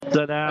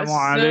Assalamu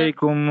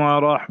alaikum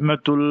wa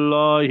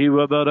rahmatullahi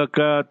wa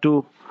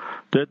barakatuh.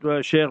 That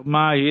was Sheikh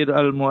Mahir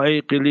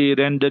Al-Mu'ayqili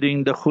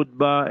rendering the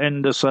khutbah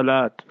and the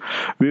salat.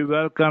 We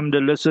welcome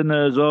the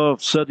listeners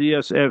of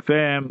Sirius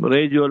FM,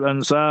 Radio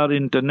Al-Ansar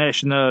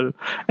International,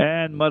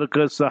 and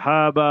Markaz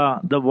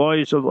Sahaba, the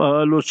voice of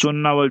Ahlus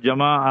Sunnah wal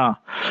Jama'ah.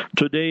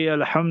 Today,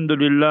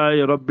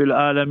 Alhamdulillah Rabbil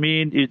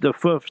Alameen, is the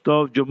 5th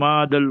of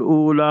Jumu'ah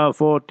Al-Ula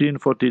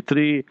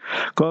 1443,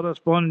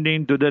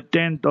 corresponding to the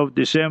 10th of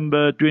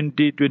December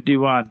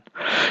 2021.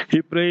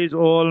 He prays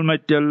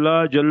Almighty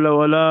Allah Jalla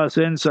wala,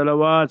 sends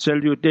salawat,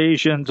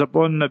 salutations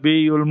upon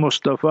Nabiul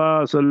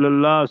Mustafa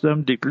sallallahu alaihi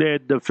wasallam,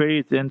 declared the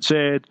faith and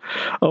said,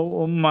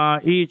 O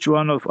Ummah, each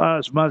one of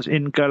us must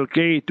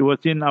inculcate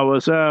within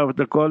ourselves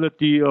the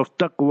quality of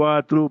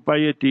taqwa through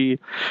piety,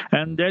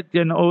 and that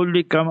can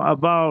only come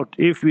about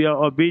if we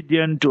are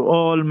obedient to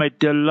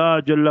Almighty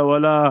Allah Jalla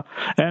wala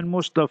and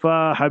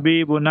Mustafa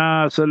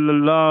Habibuna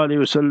sallallahu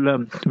alaihi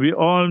wasallam. We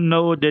all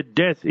know that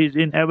death is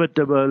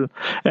inevitable,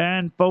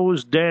 and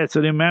post-death,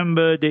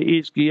 remember, there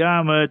is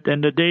Qiyamah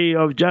and the day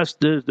of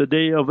justice, the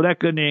day of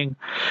reckoning.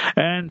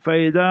 And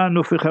فَإِذَا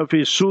نُفِخَ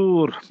فِي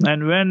الصُّورِ,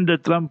 and when the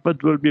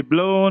trumpet will be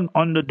blown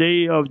on the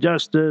day of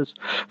justice,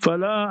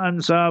 فَلَا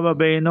أَنْسَابَ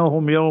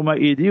بَيْنَهُمْ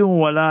يَوْمَئِذٍ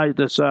وَلَا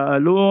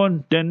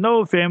يَتَسَاءَلُونَ, then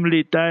no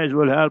family ties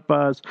will help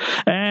us,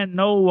 and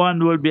no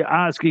one will be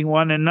asking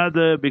one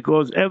another,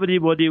 because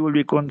everybody will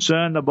be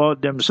concerned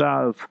about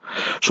themselves.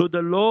 So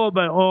the law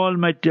by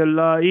Almighty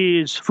Allah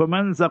is,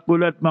 فَمَنْ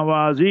ثَقُلَتْ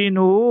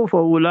مَوَازِينُهُ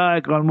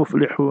فَأُولَٰئِكَ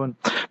الْمُفْلِحُونَ,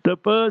 the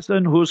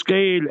person whose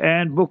scale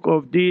and book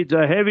of deeds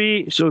are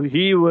heavy, so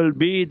he will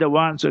be the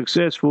one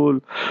successful.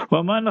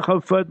 وَمَنْ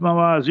خَفَّتْ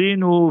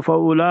مَوَازِينُهُ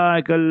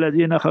فَأُولَٰئِكَ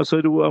الَّذِينَ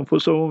خَسِرُوا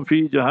أَنفُسَهُمْ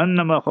فِي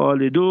جَهَنَّمَ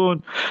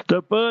خَالِدُونَ,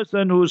 the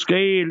person whose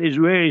scale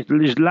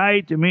is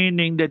light,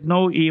 meaning that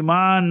no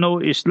Iman, no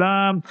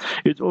Islam,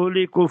 it's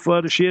only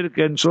kufr, shirk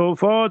and so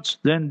forth,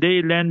 then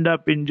they'll end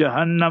up in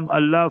Jahannam,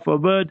 Allah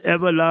forbid,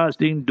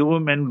 everlasting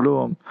doom and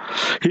gloom.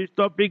 His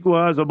topic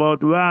was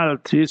about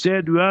wealth. He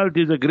said wealth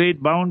is a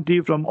great bounty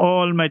from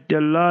Almighty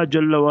Allah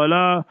Jalla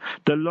wala.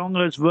 The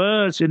longest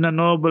verse in the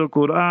noble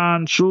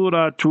Quran,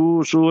 Surah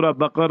 2, Surah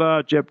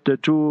Baqarah, chapter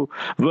 2,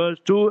 verse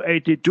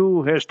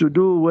 282, has to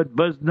do with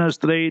business,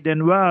 trade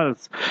and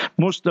wealth.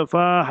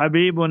 Mustafa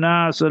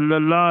Habibuna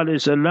sallallahu alaihi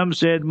wasallam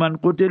said, Man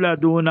qutila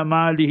duna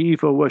malihi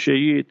fahuwa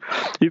shaheed.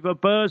 If a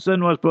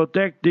person was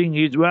protecting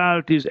his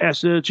wealth, his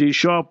assets, his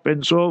shop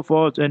and so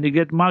forth, and he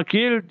get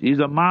killed, he's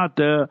a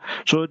martyr.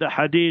 So the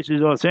hadith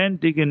is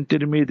authentic in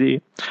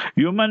Tirmidhi.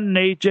 Human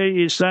nature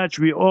is such,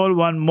 we all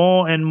want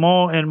more and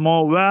more and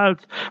more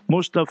wealth.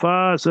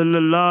 Mustafa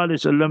sallallahu alaihi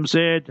wasallam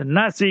said,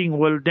 nothing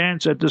will then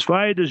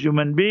satisfy this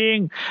human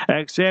being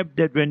except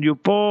that when you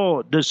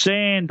pour the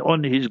sand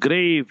on his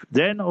grave,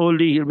 then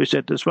only he'll be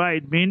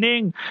satisfied,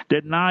 meaning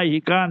that now he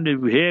can't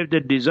have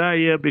the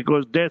desire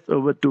because death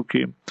overtook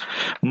him.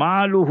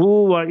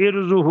 Maluhu wa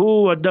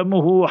irzuhu wa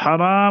damuhu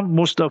haram.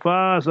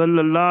 Mustafa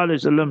sallallahu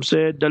alaihi wasallam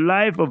said, the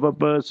life of a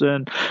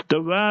person,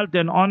 the wealth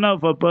and honor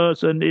of a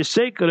person is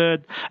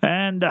sacred,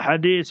 and the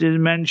hadith is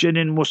mentioned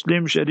in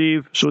Muslim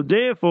Sharif. So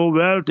therefore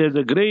wealth has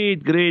a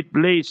great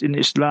place in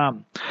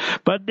Islam.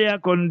 But there are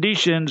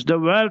conditions. The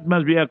wealth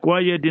must be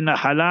acquired in a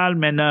halal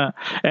manner,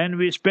 and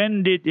we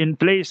spend it in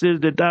places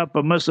that are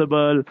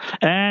permissible.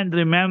 And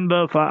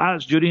remember, for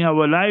us during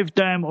our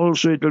lifetime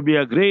also it will be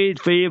a great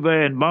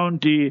favor and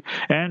bounty,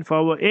 and for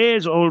our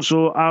heirs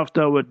also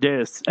after our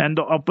death. And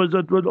the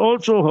opposite would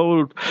also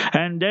hold,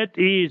 and that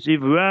is,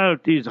 if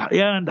wealth is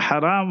earned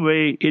haram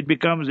way, it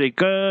becomes a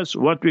curse.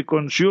 What we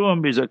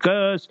consume is a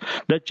curse.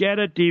 The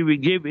charity we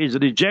give is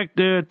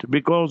rejected,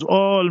 because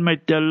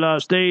Almighty Allah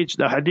states,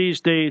 the hadith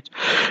states,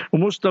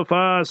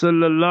 Mustafa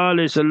sallallahu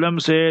alaihi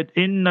wasallam said,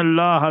 Inna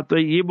Allah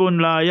tayyibun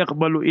la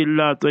yaqbalu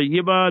illa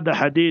tayyiba, the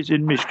hadith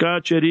in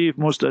Mishkat Sharif,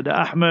 Musnad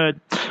Ahmad.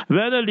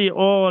 Verily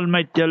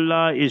Almighty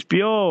Allah is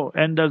pure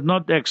and does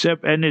not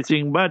accept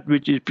anything but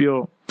which is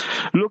pure.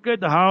 Look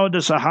at how the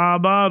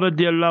Sahaba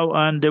radiallahu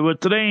anh, they were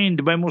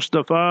trained by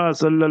Mustafa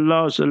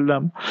sallallahu alaihi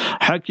wasallam.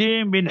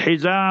 Hakim bin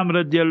Hizam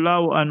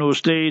radiallahu anhu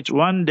states,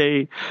 one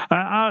day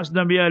I asked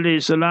Nabi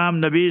alayhi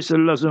salam, Nabi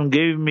sallallahu alaihi wasallam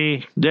gave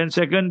me, then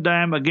second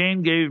time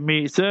again gave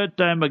me, third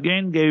time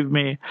again gave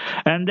me,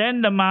 and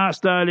then the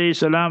Master alayhi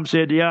salam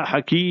said, Ya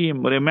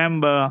Hakim,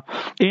 remember,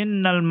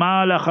 innal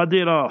mala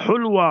khadira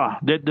hulwa,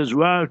 that this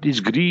wealth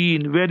is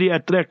green, very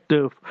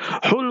attractive,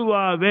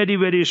 hulwa,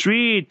 very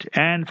sweet,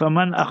 and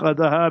faman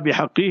akhadaha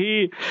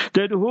bihaqqihi,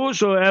 that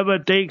whosoever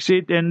takes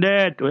it and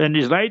that and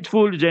is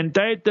rightful, is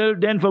entitled,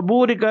 then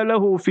faburika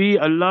lahu fi,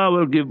 Allah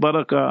will give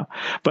barakah.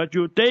 But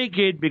you take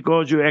it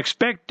because you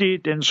expect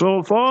it and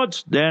so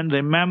forth, then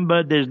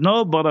remember there's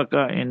no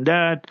barakah in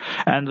that.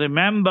 And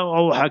remember,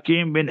 O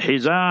Hakim bin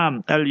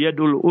Hizam, al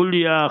yadul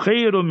ulya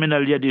khayrun min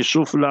al yadi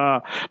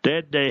sufla,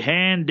 that the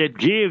hand that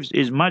gives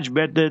is much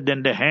better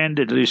than the hand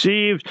that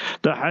receives.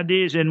 The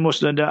hadith in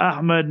Musnad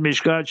Ahmad,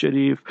 Mishkat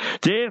Sharif.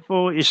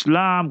 Therefore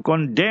Islam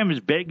condemns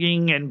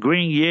begging and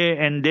going here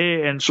and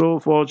there and so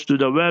forth to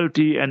the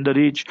wealthy and the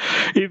rich.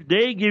 If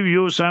they give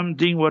you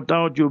something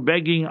without you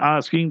begging,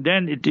 asking,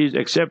 then it is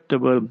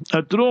acceptable.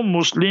 A true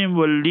Muslim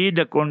will lead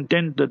a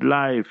contented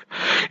life.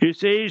 He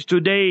says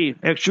today,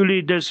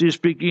 actually this is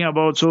speaking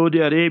about Saudi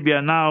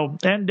Arabia now,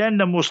 and then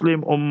the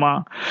Muslim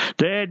Ummah,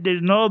 that there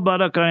is no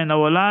barakah in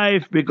our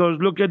life because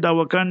look at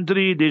our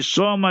country, there's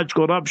so much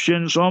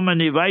corruption, so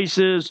many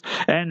vices,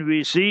 and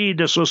we see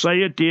the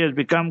society has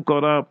become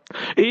corrupt.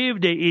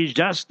 If there is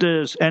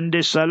justice and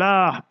the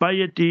salah,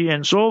 piety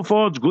and so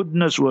forth,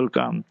 goodness will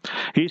come.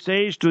 He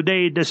says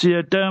today, this is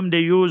a term they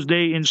use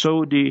there in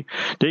Saudi,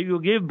 that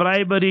you give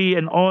bribery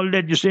and all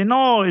that. You say,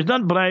 no, it's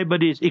not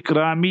bribery, it's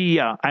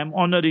ikramiyah, I'm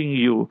honoring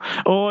you.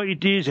 Or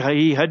it is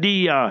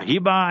hadiyah,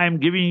 hiba, I'm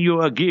giving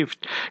you a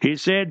gift. He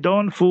said,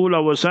 don't fool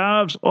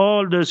ourselves,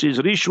 all this is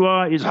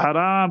rishwa, is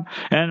haram,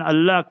 and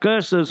Allah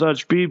curses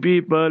such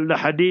people. The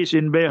hadith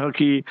in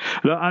Bayhaqi,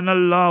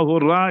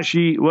 la'anallahu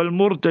rashi wal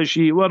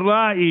murtashi wal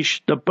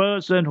ra'ish, the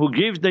person who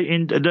gives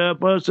the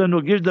person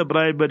who gives the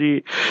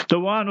bribery, the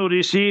one who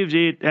receives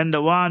it, and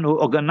the one who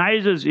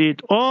organizes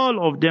it,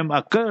 all of them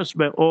are cursed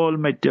by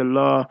Almighty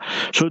Allah.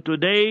 So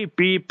today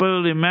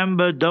people,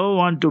 remember, don't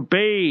want to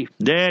pay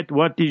that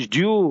what is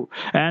due,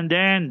 and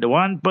then the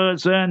one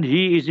person,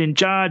 he is in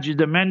charge, is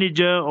the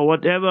manager or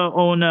whatever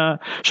owner,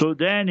 so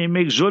then he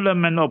makes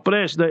zulm and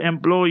oppress the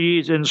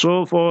employees and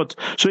so forth.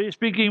 So he's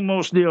speaking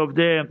mostly of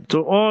them.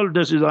 So all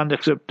this is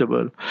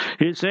unacceptable.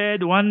 He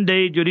said one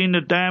day during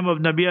the time of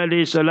Nabi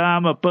alayhi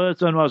salam, a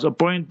person was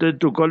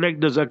appointed to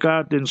collect the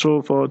zakat and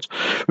so forth.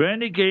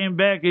 When he came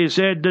back, he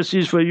said, this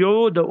is for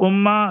you, the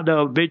ummah,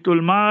 the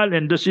Baitul Mal,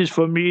 and this is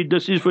for me,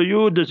 this is for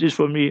you, this is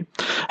for me.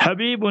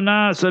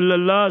 Habibuna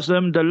sallallahu alaihi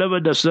wasallam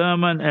delivered a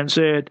sermon and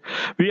said,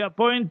 we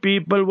appoint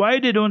people, why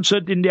they don't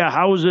sit in their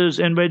houses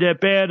and by their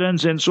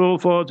parents and so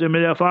forth, and by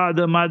their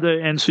father, mother,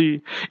 and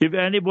see if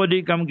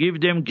anybody come give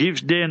them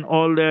gifts there and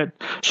all that.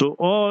 So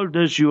all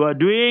this you are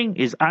doing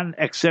is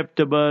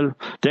unacceptable.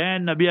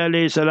 Then Nabi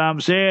alayhi salam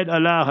said,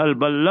 Allah hal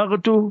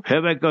ballaghtu,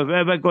 have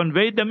I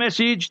conveyed the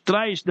message?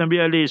 Thrice Nabi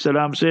alayhi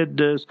salam said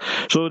this.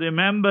 So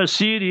remember,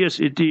 serious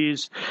it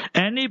is.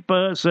 Any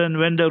person,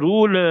 when the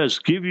rulers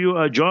give you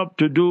a job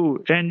to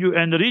do and you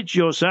enrich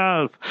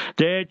yourself,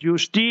 that you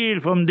steal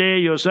from there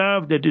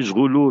yourself, that is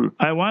ghulul.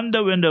 I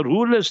wonder when the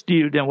rulers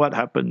steal, then what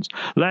happens?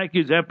 Like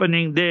is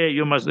happening there,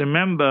 you must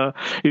remember,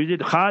 is it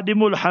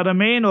khadimul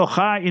haramain or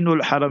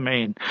kha'inul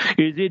haramain?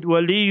 Is it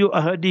waliyu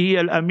ahadihi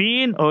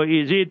al-amin or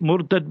is it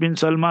murtad bin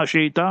Salma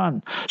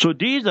shaitan? So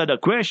these are the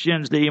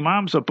questions the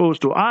imam's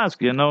supposed to ask,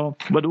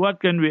 But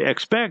what can we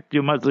expect?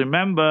 You must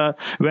remember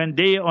when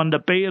they on the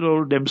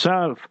payroll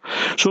themselves.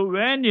 So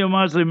when you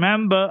must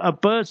remember a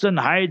person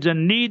hides a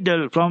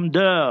needle from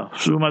the,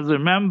 so you must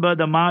remember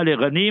the mali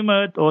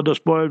ghanimat or the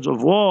spoils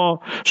of war,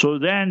 so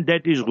then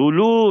that is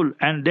ghulul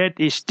and that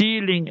is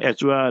stealing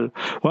as well.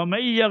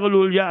 وَمَن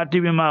يَغْلُلْ يَأْتِ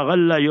بِمَا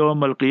غَلَّ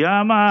يَوْمَ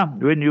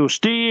الْقِيَامَةِ. When you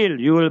steal,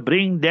 you will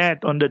bring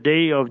that on the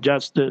day of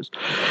justice.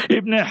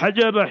 Ibn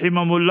Hajar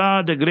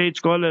rahimahullah, the great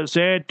scholar,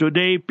 said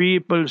today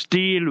people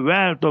steal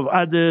wealth of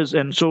others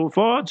and so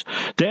forth.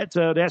 That's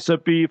a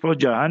recipe for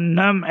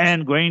Jahannam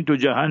and going to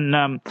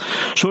Jahannam.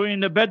 So in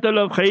the battle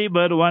of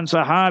Khaybar,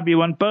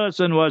 one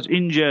person was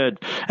injured,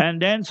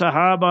 and then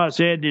Sahaba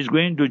said he's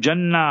going to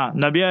Jannah.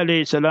 Nabi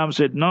alayhi salam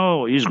said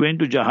no, he's going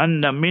to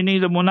Jahannam,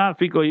 meaning the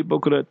munafiq or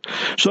hypocrite.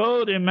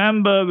 So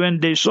remember when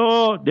they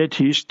saw that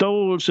he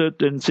stole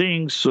certain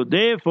things, so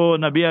therefore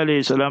Nabi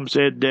alayhi salam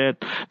said that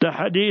the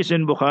hadith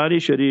in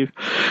Bukhari Sharif,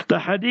 the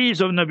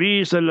hadith of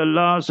Nabi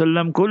sallallahu alaihi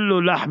wasallam,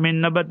 kullu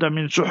lahmin nabata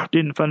min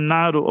suhtin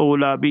fannaru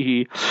awla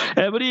bihi.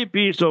 Every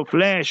piece of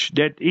flesh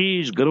that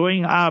is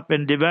growing up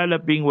and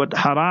developing with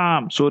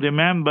haram, so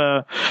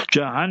remember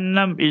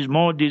Jahannam is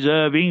more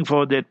deserving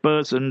for that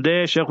person.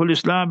 There Shaykhul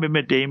Islam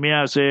Ibn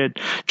Taymiyyah said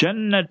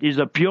Jannat is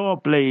a pure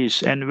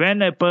place, and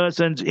when a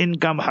person's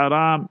income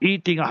haram,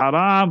 eating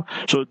haram,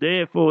 so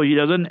therefore he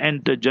doesn't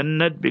enter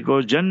Jannat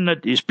because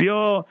Jannat is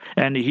pure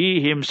and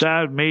he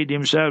himself made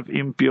himself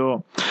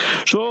impure.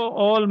 So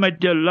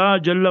Almighty Allah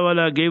Jalla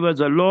wala gave us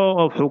a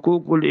law of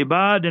hukukul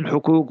ibad and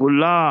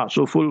hukukullah.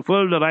 So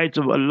fulfill the rights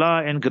of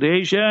Allah and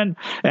creation,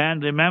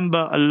 and remember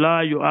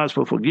Allah you ask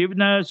for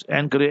forgiveness,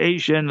 and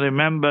creation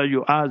remember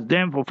you ask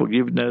them for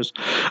forgiveness.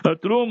 A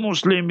true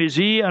Muslim is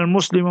he,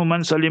 al-Muslimu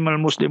man salim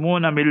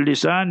al-Muslimuna min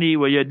lisani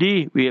wa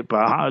yadi. We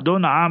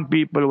don't harm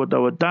people with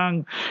our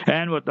tongue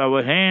and with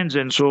our hands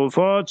and so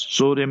forth.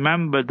 So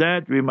remember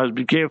that we must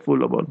be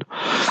careful about.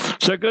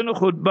 Second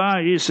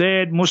khutbah, he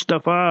said,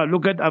 Mustafa,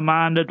 look at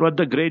amanat, what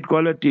a great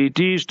quality it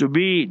is to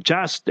be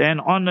just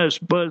and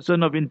honest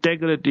person of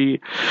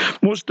integrity.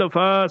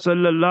 Mustafa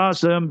sallallahu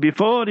alaihi wasallam,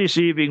 before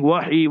receiving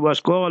wahi, was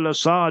called a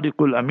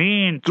sadiqul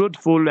amin,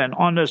 truthful and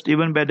honest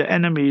even by the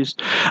enemies.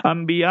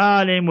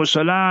 Anbiya alayhimus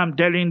salam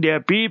telling their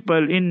people,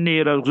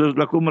 inni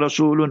lakum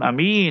rasulun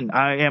amin,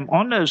 I am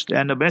honest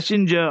and a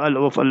messenger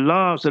of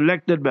Allah,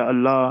 selected by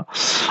Allah.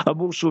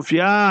 Abu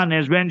Sufyan,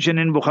 as mentioned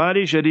in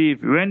Bukhari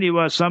Sharif, when he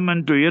was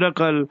summoned to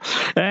Iraqal,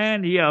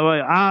 and he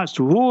asked,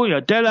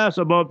 tell us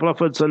about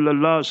Prophet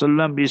sallallahu alaihi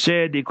wasallam. He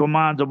said he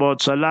commands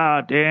about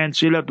salat and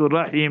silatul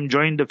rahim,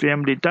 join the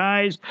family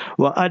ties,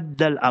 wa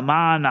addal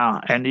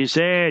amana, and he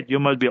said you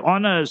must be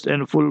honest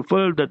and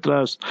fulfill the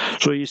trust.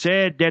 So he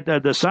said that are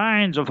the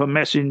signs of a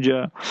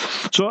messenger.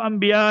 So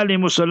Anbiya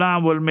alayhimus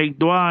salam will make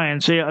dua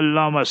and say,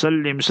 Allahumma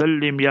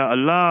sallim, ya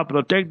Allah,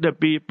 protect the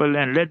people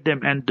and let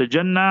them enter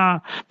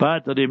Jannah.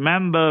 But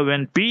remember,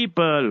 when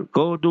people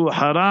go to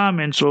haram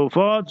and so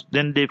forth,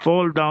 then they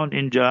fall down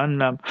in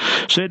Jahannam.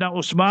 Sayyidina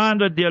Usman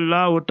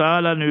radiallahu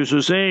ta'ala used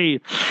to say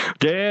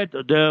that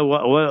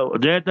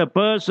a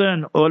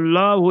person,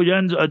 Allahu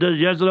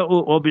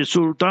yazra'u obi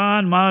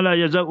sultan ma la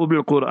yazra'u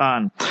bil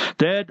Quran,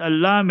 that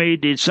Allah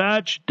made it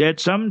such that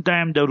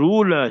sometimes the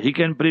ruler, he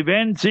can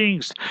prevent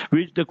things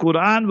which the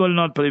Quran will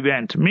not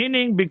prevent,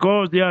 meaning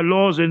because there are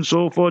laws and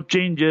so forth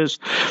changes.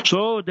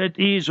 So that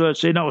is what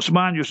Sayyidina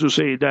Usman used to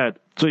say that.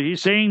 So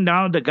he's saying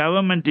now the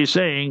government is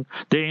saying,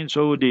 they in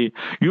Saudi,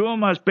 you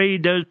must pay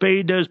this,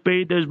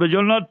 but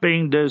you're not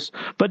paying this.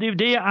 But if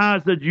they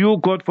ask that you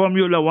got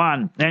Formula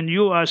One and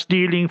you are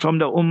stealing from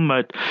the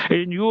Ummah,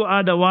 and you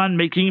are the one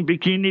making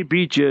bikini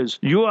beaches,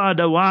 you are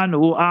the one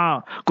who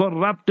are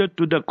corrupted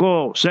to the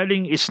core,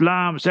 selling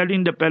Islam,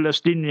 selling the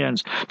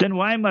Palestinians, then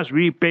why must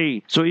we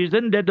pay? So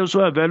isn't that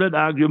also a valid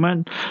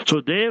argument?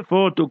 So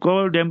therefore to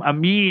call them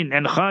Amin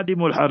and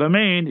Khadimul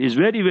Haramain is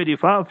very, very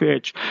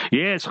far-fetched.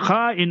 Yes,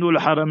 Kha'inul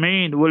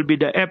Haramain will be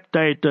the apt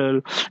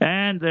title,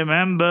 and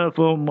remember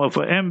for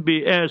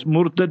MBS,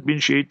 Murtad bin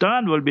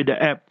Shaitan will be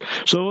the apt.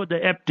 So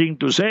the apt thing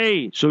to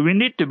say. So we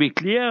need to be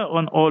clear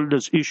on all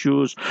these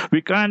issues.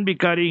 We can't be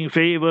carrying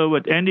favor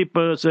with any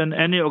person,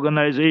 any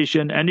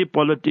organization, any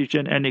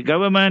politician, any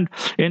government.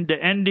 In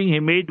the ending, he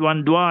made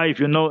one dua, if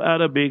you know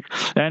Arabic,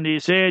 and he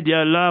said,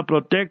 Ya Allah,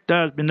 protect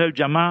us min al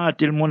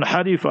jama'atil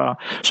munharifa.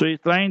 So he's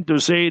trying to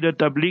say that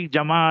Tabligh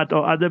Jamaat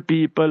or other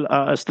people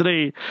are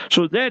astray.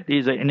 So that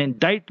is an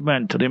indictment.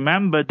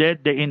 Remember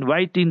that they're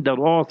inviting the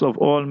wrath of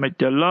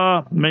Almighty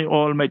Allah. May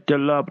Almighty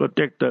Allah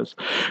protect us.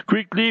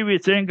 Quickly, we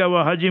thank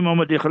our Haji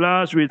Muhammad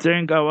Ikhlas. We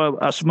thank our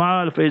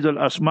Asmal, Faisal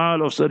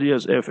Asmal of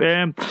Sirius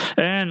FM,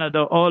 and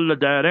all the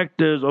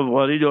directors of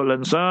Radio Al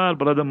Ansar,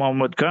 Brother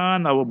Muhammad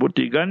Khan, our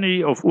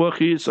Butigani of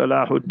Wakhi,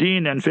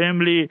 Salahuddin and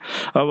family,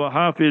 our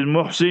Hafiz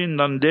Muhsin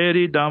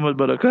Nanderi, Damal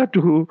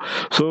Barakatuhu.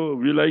 So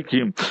we like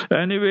him.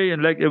 Anyway,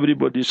 and like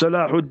everybody,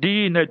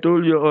 Salahuddin, I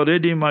told you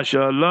already,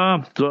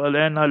 mashallah. So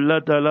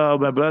Allah Ta'ala,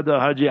 my brother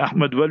Haji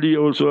Ahmad Wali,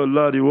 also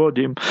Allah reward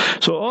him.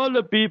 So all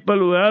the people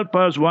who help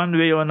us one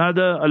way or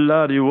another,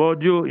 Allah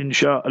reward you,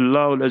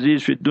 insha'Allah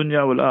al-Aziz fi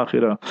dunya wal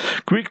akhirah.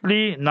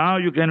 Quickly, now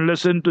you can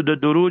listen to the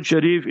Durood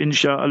Sharif,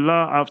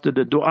 insha'Allah, after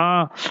the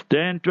dua.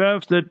 Then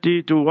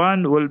 12:30 to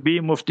 1 will be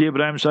Mufti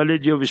Ibrahim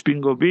Saleji of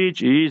Spingo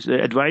Beach, his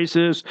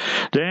advices.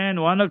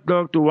 Then 1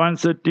 o'clock to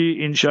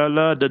 1:30,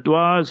 inshallah, the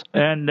duas.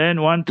 And then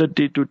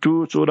 1:30 to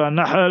 2, Surah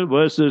Nahl,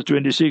 verses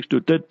 26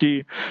 to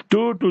 30.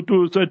 2 to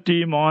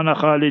 2:30, Maulana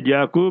Khalid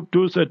Yaqub.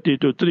 2:30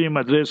 to 3,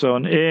 Madrasa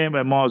on AM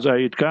and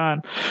Zahid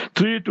Khan.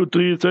 3 to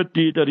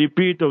 3:30, the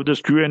repeat of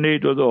this Q&A.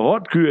 It was a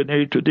hot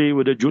Q&A today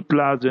with the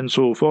Jutlas and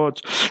so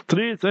forth.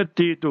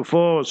 3:30 to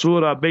 4,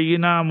 Surah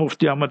Bayina,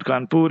 Mufti Ahmad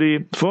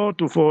Kanpuri. 4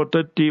 to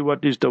 4:30,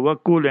 what is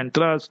Tawakkul and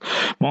Trust,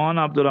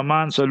 Maulana Abdul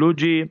Rahman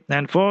Saluji.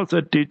 And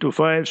 4:30 to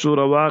 5,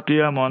 Surah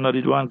Waqia, Maulana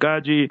Ridwan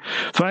Kaji.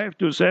 5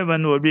 to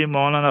 7 will be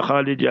Maulana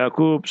Khalid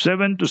Yaqub.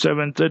 7 to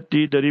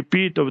 7:30, the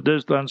repeat of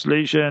this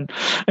translation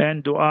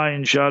and dua,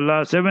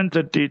 inshallah.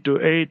 7:30 to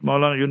 8,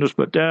 Maulana Yunus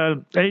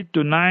Patel. 8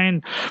 to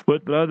 9,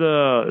 with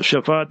Brother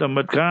Shafat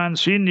Ahmad Khan,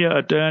 Senior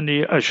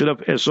Attorney Ashraf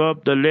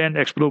Esop, the land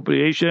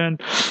expropriation.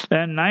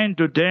 And 9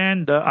 to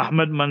 10, the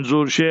Ahmad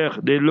Manzoor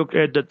Sheikh, they look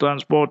at the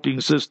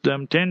transporting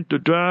system. 10 to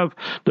 12,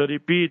 the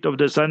repeat of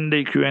the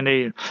Sunday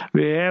Q&A.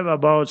 We have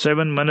about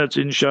 7 minutes,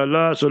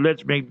 inshallah, so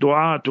let's make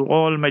dua to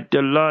Almighty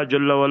Allah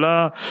Jalla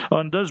wala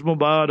on this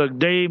Mubarak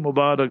day,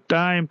 Mubarak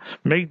time.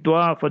 Make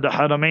dua for the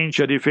Haramain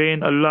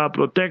Sharifain. Allah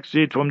protects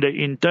it from the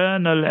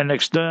internal and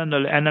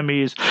external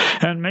enemies,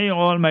 and may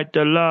Almighty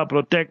Allah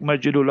protect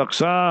Masjidul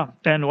Aqsa.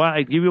 And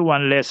I give you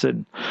one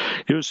lesson.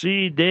 You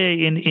see, there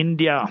in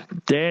India,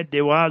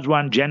 there was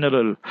one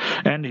general,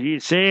 and he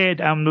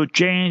said, I'm to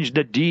change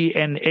the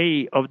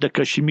DNA of the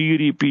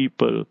Kashmiri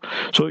people.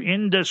 So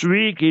in this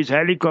week, his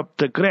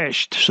helicopter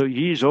crashed, so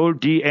his whole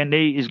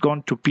DNA is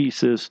gone to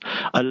pieces.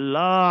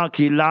 Allah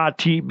ki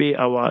lati be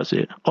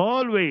awaze.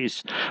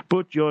 Always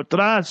put your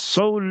trust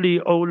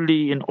solely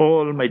only in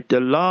Almighty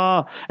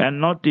Allah and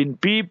not in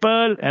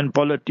people and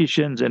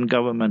politicians and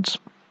governments.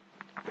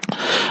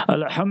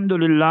 الحمد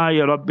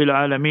لله رب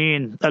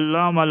العالمين.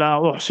 اللهم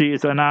لا أحصي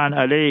ثناء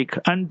عليك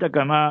أنت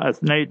كما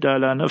أثنيت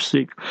على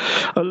نفسك.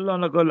 الله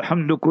لك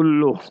الحمد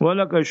كله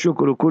ولك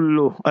الشكر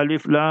كله.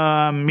 ألف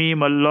لام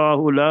ميم.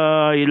 الله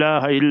لا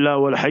إله إلا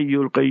هو الحي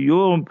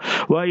القيوم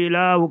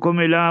وإلهكم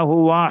إله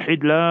واحد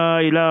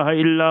لا إله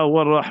إلا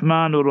هو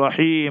الرحمن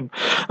الرحيم.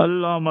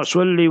 اللهم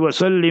صل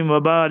وسلم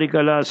وبارك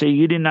على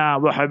سيدنا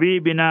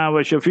وحبيبنا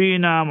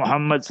وشفينا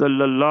محمد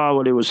صلى الله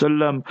عليه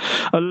وسلم.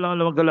 اللهم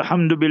لك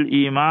الحمد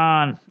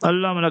بالإيمان.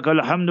 اللهم لك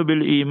الحمد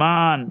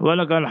بالإيمان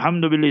ولك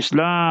الحمد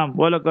بالإسلام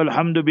ولك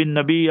الحمد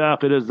بالنبي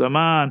آخر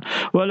الزمان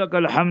ولك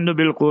الحمد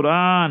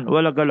بالقرآن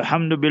ولك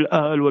الحمد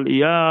بالأهل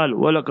والإيال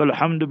ولك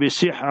الحمد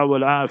بالصحة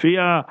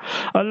والعافية.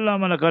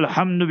 اللهم لك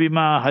الحمد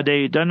بما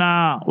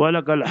هديتنا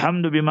ولك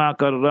الحمد بما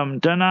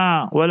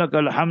كرمتنا ولك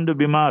الحمد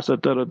بما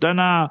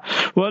سترتنا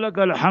ولك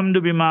الحمد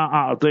بما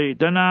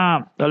أعطيتنا.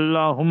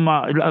 اللهم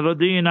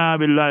رضينا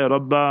بالله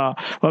ربا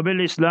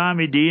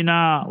وبالإسلام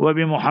دينا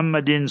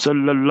وبمحمد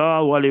صلى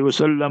الله عليه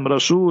وسلم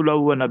رسولا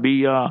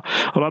ونبيا.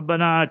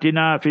 ربنا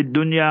آتنا في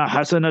الدنيا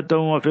حسنة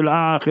وفي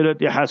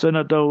الآخرة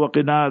حسنة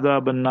وقنا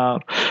عذاب النار.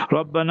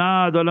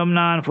 ربنا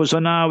ظلمنا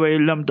أنفسنا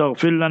وإن لم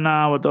تغفر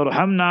لنا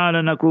وترحمنا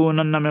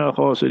لنكونن من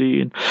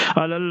الخاسرين.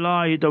 على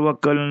الله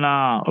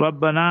توكلنا.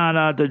 ربنا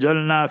لا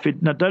تجعلنا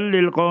فتنة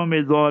للقوم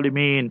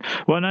الظالمين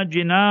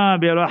ونجنا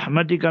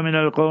برحمتك من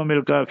القوم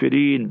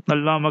الكافرين.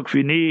 اللهم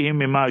اكفنيهم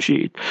بما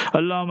شئت.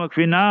 اللهم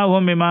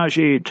اكفناهم بما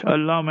شئت.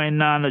 اللهم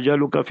إنا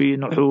نجعلك في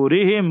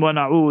نحورهم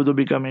ونعوذ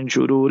بك من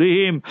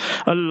شرورهم.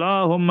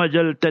 اللهم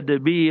اجعل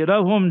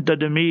تدبيرهم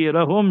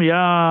تدميرهم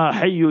يا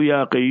حي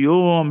يا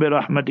قيوم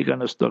برحمتك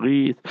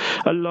نستغيث.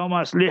 اللهم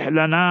اصلح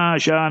لنا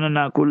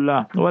شأننا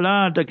كله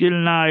ولا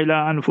تكلنا إلى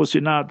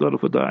أنفسنا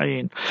طرفة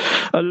عين.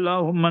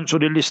 اللهم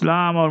انصر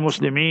الإسلام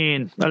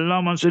والمسلمين.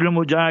 اللهم انصر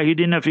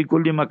المجاهدين في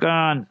كل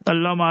مكان.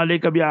 اللهم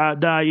عليك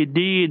بأعداء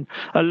الدين.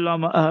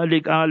 اللهم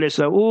أهلك آل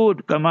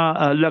سعود كما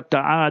أهلكت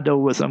عاد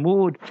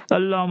وثمود.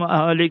 اللهم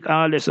أهلك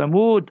آل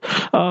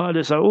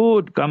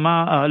سعود كما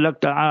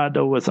أهلكت عاد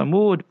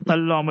وثمود.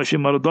 اللهم اشف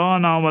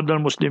مرضانا ومرضى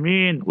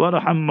المسلمين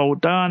وارحم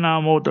موتانا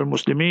وموتى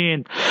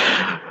المسلمين.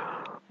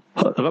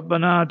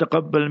 ربنا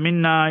تقبل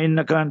منا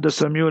إنك أنت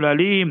السميع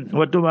العليم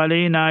وتب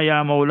علينا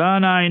يا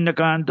مولانا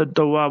إنك أنت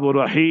التواب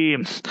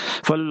الرحيم.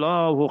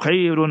 فالله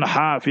خير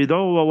حافظا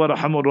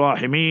وارحم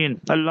الراحمين.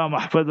 اللهم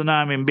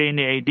احفظنا من بين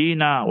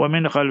أيدينا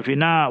ومن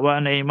خلفنا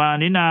وعن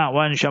أيماننا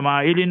وعن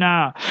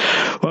شمائلنا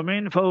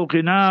ومن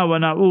فوقنا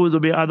ونعوذ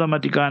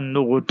بعظمتك أن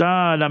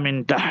نغتال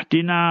من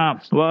تحتنا.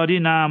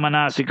 وارنا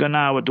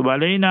مناسكنا وتب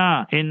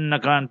علينا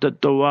إنك أنت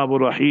التواب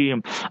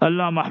الرحيم.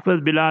 اللهم احفظ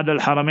بلاد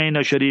الحرمين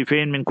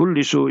الشريفين من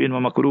كل سوء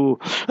ومكروه.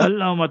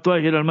 اللهم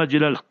طهر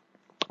المسجد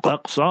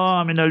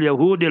الأقصى من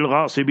اليهود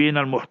الغاصبين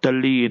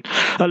المحتلين.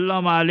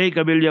 اللهم عليك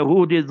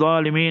باليهود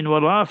الظالمين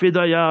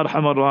والرافضة يا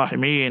أرحم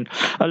الراحمين.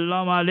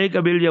 اللهم عليك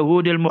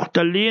باليهود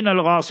المحتلين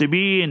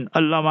الغاصبين.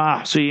 اللهم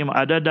أحصيهم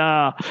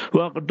عددا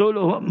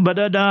واقتلهم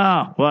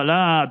بددا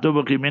ولا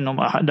تبقي منهم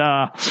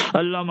أحدا.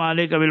 اللهم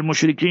عليك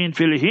بالمشركين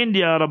في الهند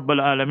يا رب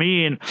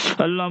العالمين.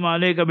 اللهم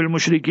عليك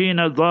بالمشركين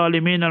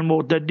الظالمين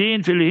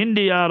المعتدين في الهند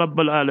يا رب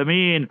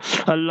العالمين.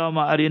 اللهم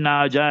أرنا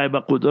عجائب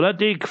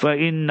قدرتك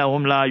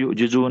فإنهم لا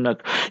يعجزونك.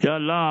 या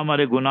अल्लाह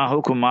हमारे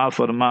गुनाहों को माफ़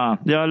फरमा,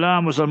 या अल्लाह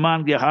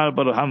मुसलमान के हाल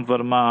पर हम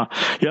फरमा,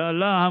 या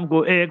अल्लाह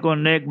हमको एक और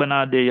नेक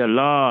बना दे, या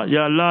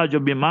अल्लाह जो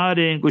बीमार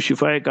है इनको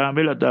शिफाए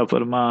कामिल अता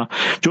फरमा,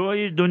 जो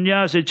इस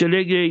दुनिया से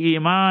चले गए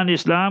ईमान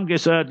इस्लाम के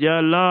साथ, या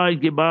अल्लाह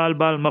इनकी बाल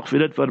बाल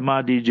मग़फ़िरत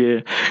फरमा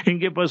दीजिए,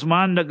 इनके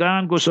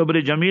पसमानदगान को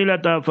सब्र जमील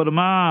अता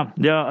फरमा,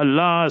 या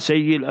अल्लाह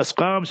सय्यिल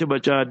अस्क़ाम से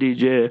बचा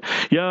दीजिए,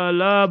 या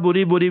अल्लाह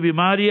बुरी बुरी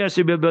बीमारियां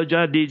से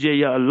बचा दीजिए,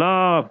 या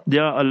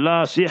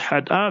अल्लाह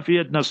सेहत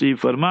आफियत नसीब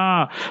फरमा,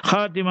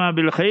 खातिमा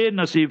बिल खैर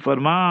नसीब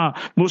फरमा,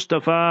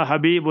 मुस्तफ़ा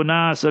हबीबुना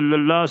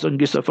सल्लल्लाहु अलैहि वसल्लम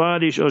की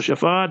सिफारिश और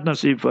शफाअत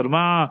नसीब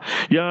फरमा,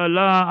 या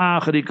अल्लाह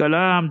आखिरी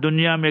कलाम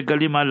दुनिया में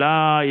कलिमा ला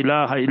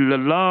इलाहा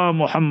इल्लल्लाह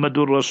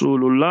मुहम्मदुर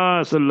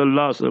रसूलुल्लाह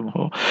सल्लल्लाहु अलैहि वसल्लम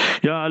हो.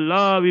 Ya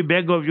Allah, we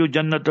beg of you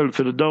Jannatul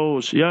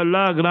Firdaus. Ya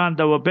Allah,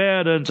 grant our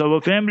parents, our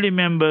family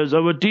members,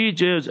 our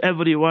teachers,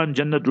 everyone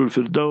Jannatul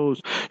Firdaus.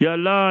 Ya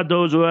Allah,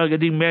 those who are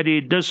getting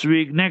married this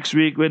week, next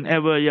week,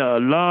 whenever, Ya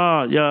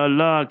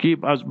Allah,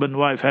 keep husband,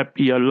 wife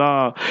happy, Ya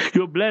Allah.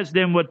 You bless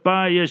them with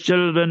pious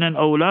children and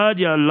awlad,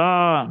 Ya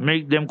Allah.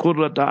 Make them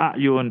qurrata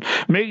a'yun.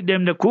 Make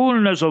them the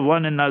coolness of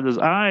one another's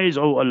eyes,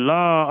 O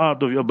Allah,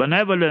 out of your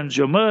benevolence,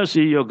 your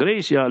mercy, your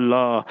grace, Ya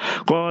Allah.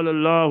 قال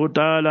الله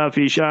تعالى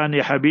في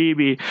شأن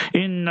حبيبي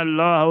إن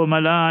الله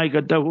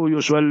وملائكته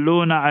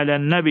يصلون على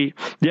النبي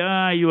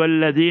يا أيها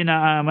الذين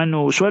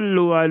آمنوا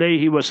صلوا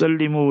عليه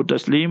وسلموا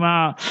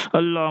تسليما.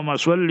 اللهم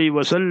صل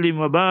وسلم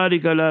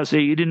وبارك على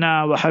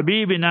سيدنا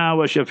وحبيبنا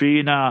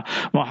وشفينا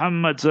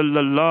محمد صلى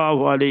الله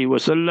الله عليه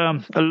وسلم.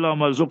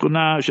 اللهم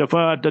ارزقنا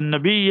شفاعة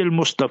النبي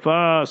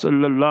المصطفى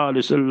صلى الله عليه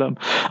وسلم.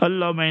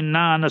 اللهم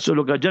إنا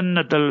نسألك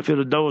جنة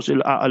الفردوس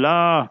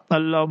الأعلى.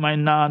 اللهم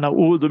إنا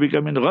نعوذ بك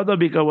من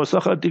غضبك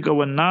وسخطك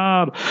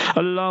والنار.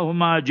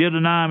 اللهم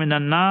أجرنا من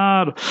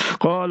النار.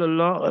 قال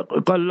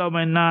اللهم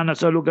إنا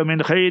نسألك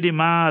من خير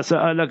ما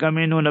سألك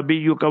منه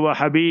نبيك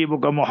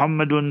وحبيبك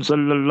محمد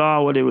صلى الله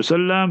عليه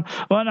وسلم،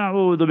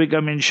 ونعوذ بك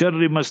من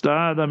شر ما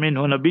استعاذ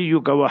منه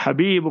نبيك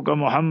وحبيبك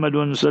محمد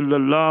صلى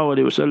الله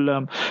عليه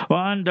وسلم،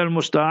 وأنت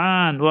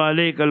المستعان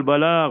وعليك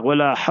البلاغ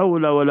ولا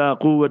حول ولا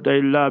قوة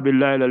إلا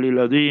بالله العلي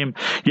العظيم.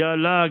 Ya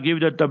Allah, give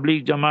the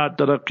Tabligh Jamaat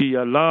Taraqi,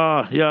 Ya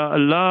Allah. Ya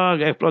Allah,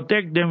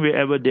 protect them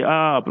wherever they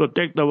are.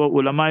 Protect our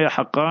ulama ya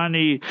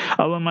haqqani,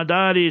 our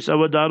madaris,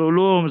 our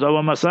darulums,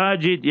 our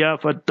masajid. Ya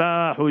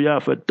Fattah, Ya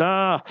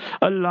Fattah.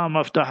 Allah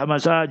maftah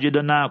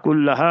masajidana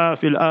kullaha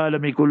fil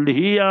alami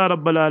kullihi, Ya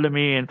Rabbal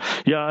Alameen.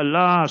 Ya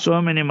Allah,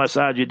 so many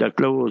masajid are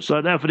closed.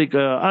 South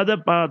Africa, other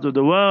parts of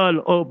the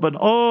world, open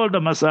all the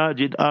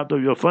masajid out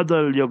of your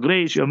fadl, your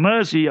grace, your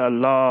mercy, Ya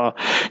Allah.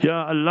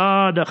 Ya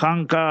Allah, the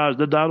khankas,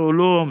 the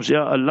darulums,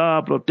 Ya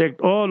Allah,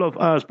 protect all of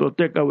us,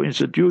 protect our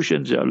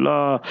institutions, Ya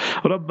Allah.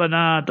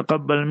 ربنا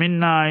تقبل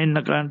منا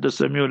إنك أنت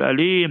السميع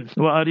العليم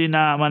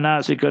وأرنا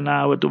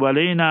مناسكنا وتب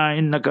علينا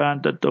إنك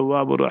أنت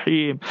التواب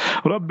الرحيم.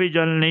 رب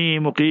اجعلني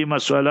مقيم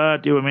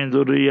الصلاة ومن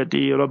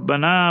ذريتي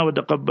ربنا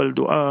وتقبل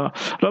دعاء.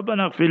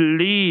 ربنا اغفر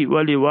لي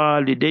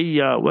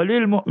ولوالدي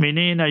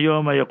وللمؤمنين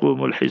يوم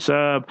يقوم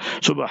الحساب.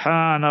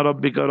 سبحان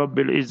ربك رب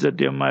العزة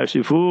عما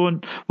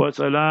يصفون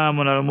وسلام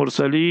على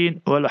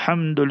المرسلين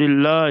والحمد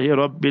لله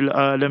رب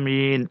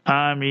العالمين.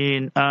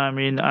 Ameen,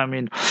 Ameen,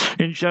 Ameen.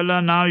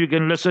 Inshallah, now you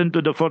can listen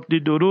to the 40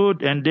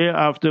 durud, and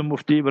thereafter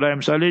Mufti Ibrahim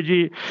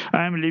Saleji.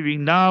 I am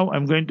leaving now.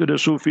 I'm going to the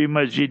Sufi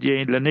Masjid here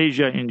in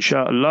Indonesia,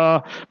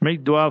 inshallah.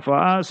 Make dua for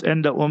us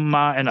and the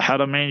Ummah and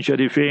Haramain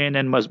Sharifain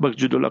and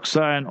Masjidul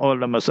Aqsa and all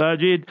the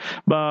masajid.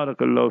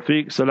 Barakallahu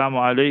fiqh. Assalamu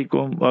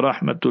alaikum wa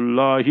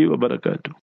rahmatullahi wa barakatuh.